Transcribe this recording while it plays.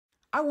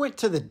I went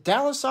to the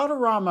Dallas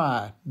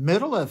AutoRama,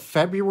 middle of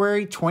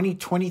February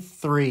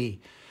 2023.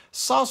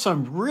 Saw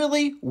some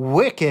really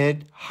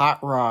wicked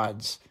hot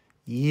rods.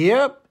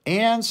 Yep,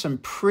 and some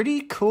pretty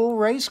cool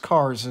race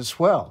cars as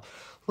well.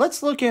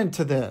 Let's look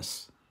into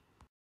this.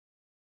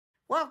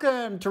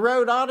 Welcome to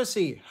Road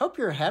Odyssey. Hope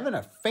you're having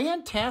a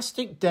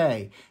fantastic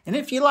day. And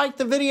if you like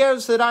the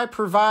videos that I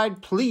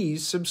provide,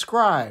 please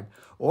subscribe.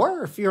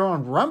 Or if you're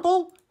on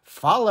Rumble,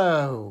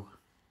 follow.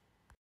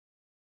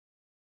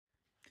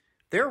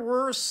 There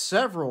were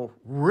several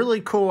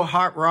really cool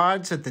hot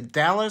rods at the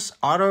Dallas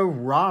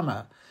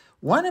AutoRama.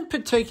 One in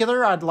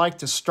particular I'd like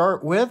to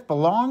start with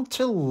belonged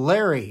to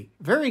Larry.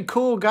 Very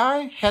cool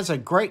guy, has a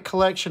great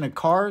collection of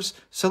cars.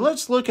 So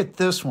let's look at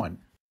this one.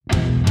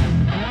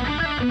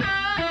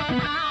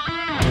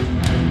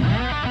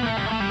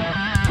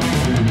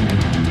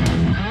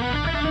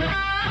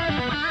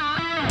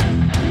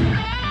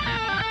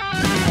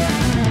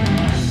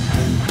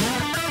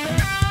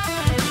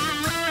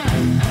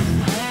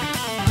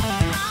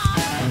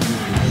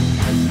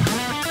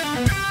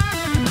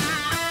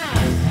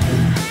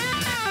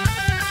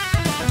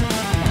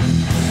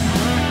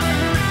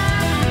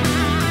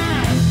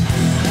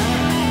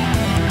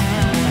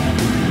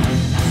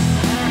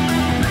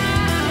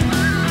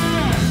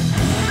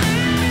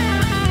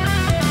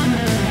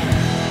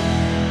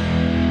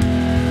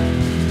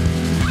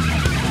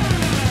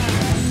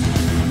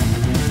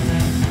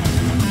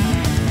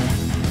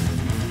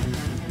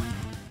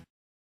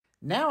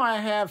 Now I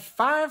have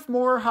 5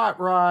 more hot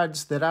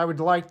rods that I would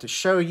like to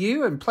show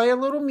you and play a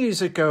little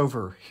music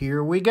over.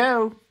 Here we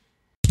go.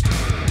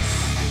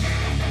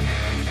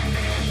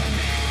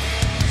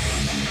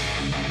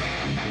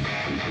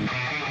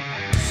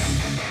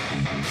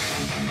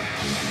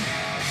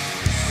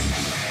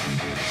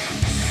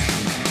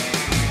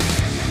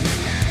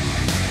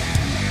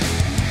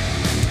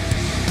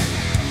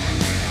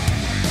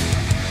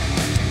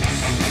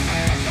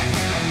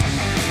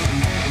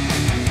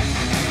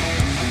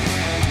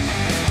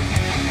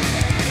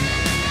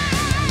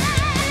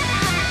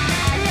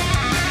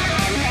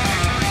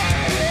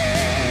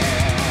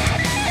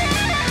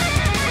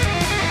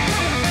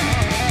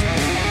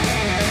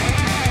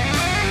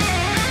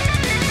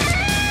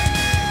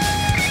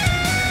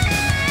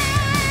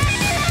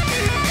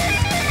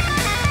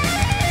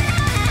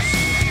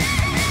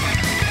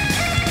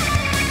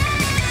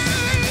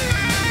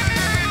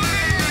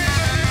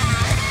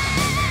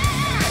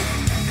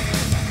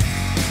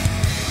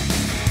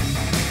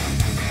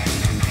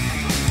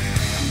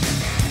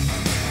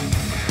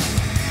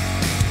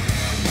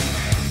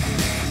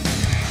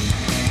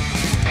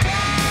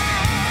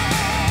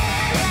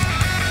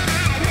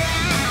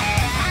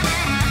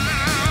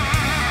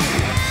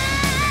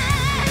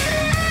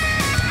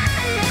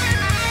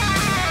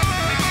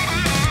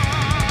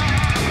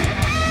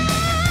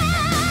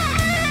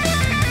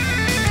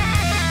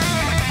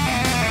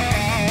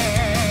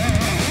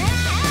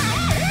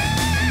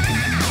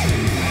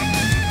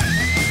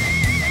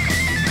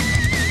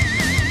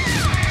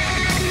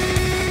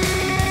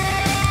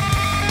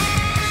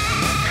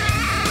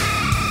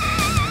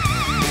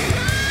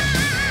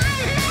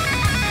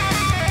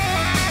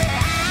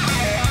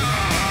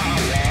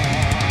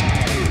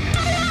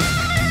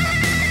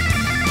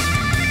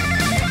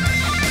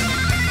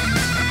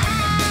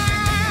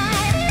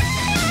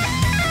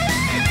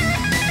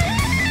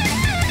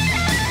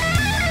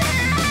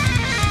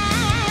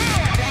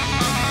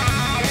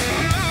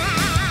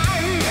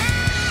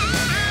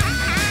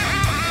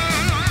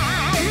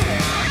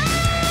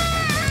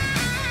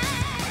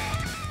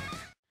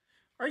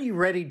 Are you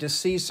ready to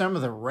see some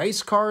of the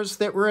race cars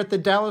that were at the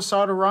Dallas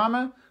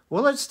AutoRama?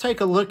 Well, let's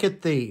take a look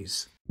at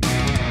these.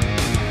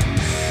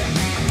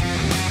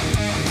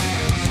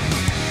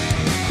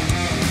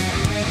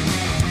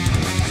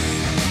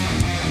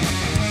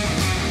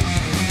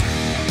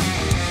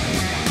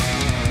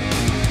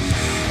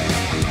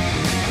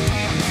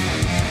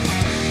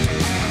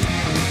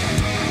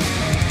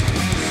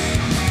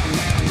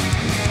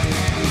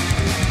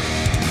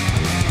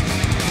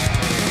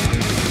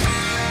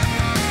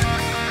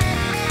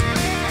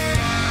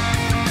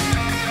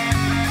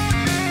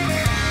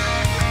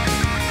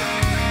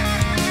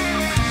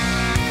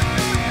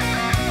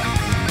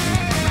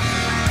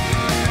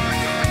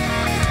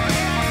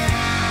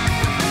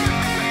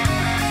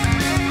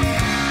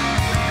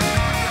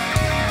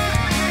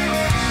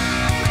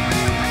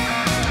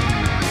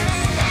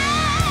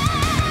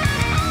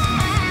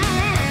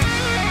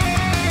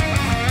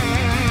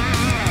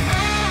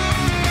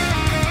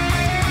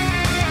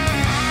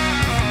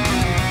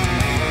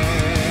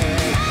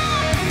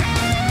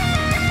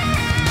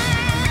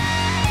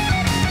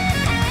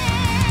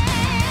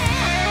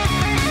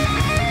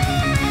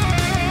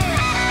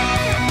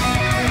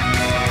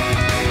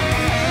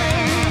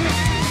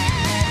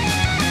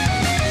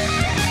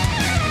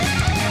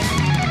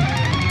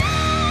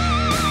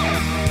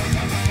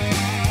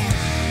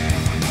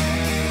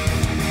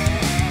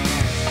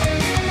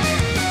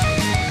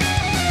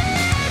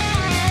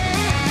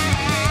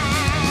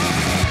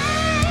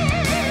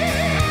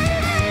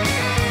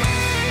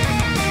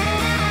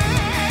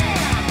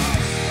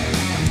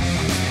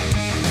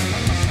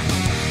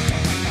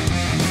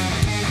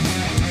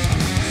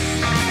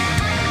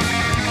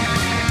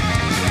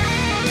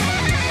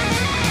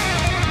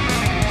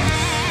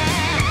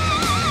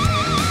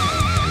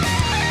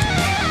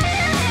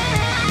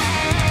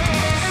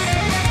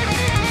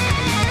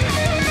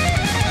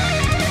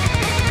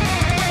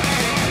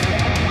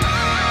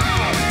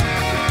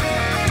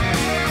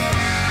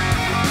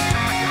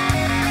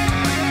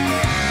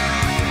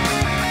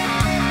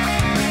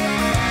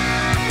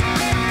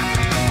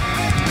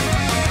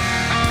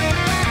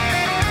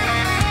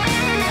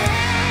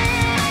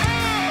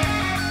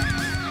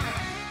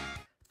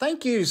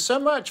 thank you so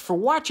much for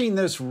watching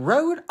this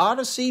Road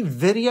Odyssey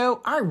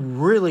video. I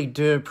really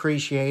do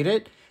appreciate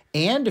it.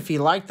 And if you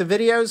like the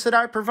videos that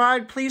I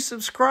provide, please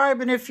subscribe.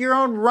 And if you're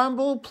on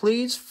Rumble,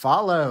 please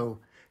follow.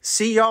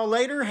 See y'all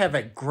later. Have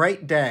a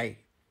great day.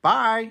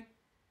 Bye.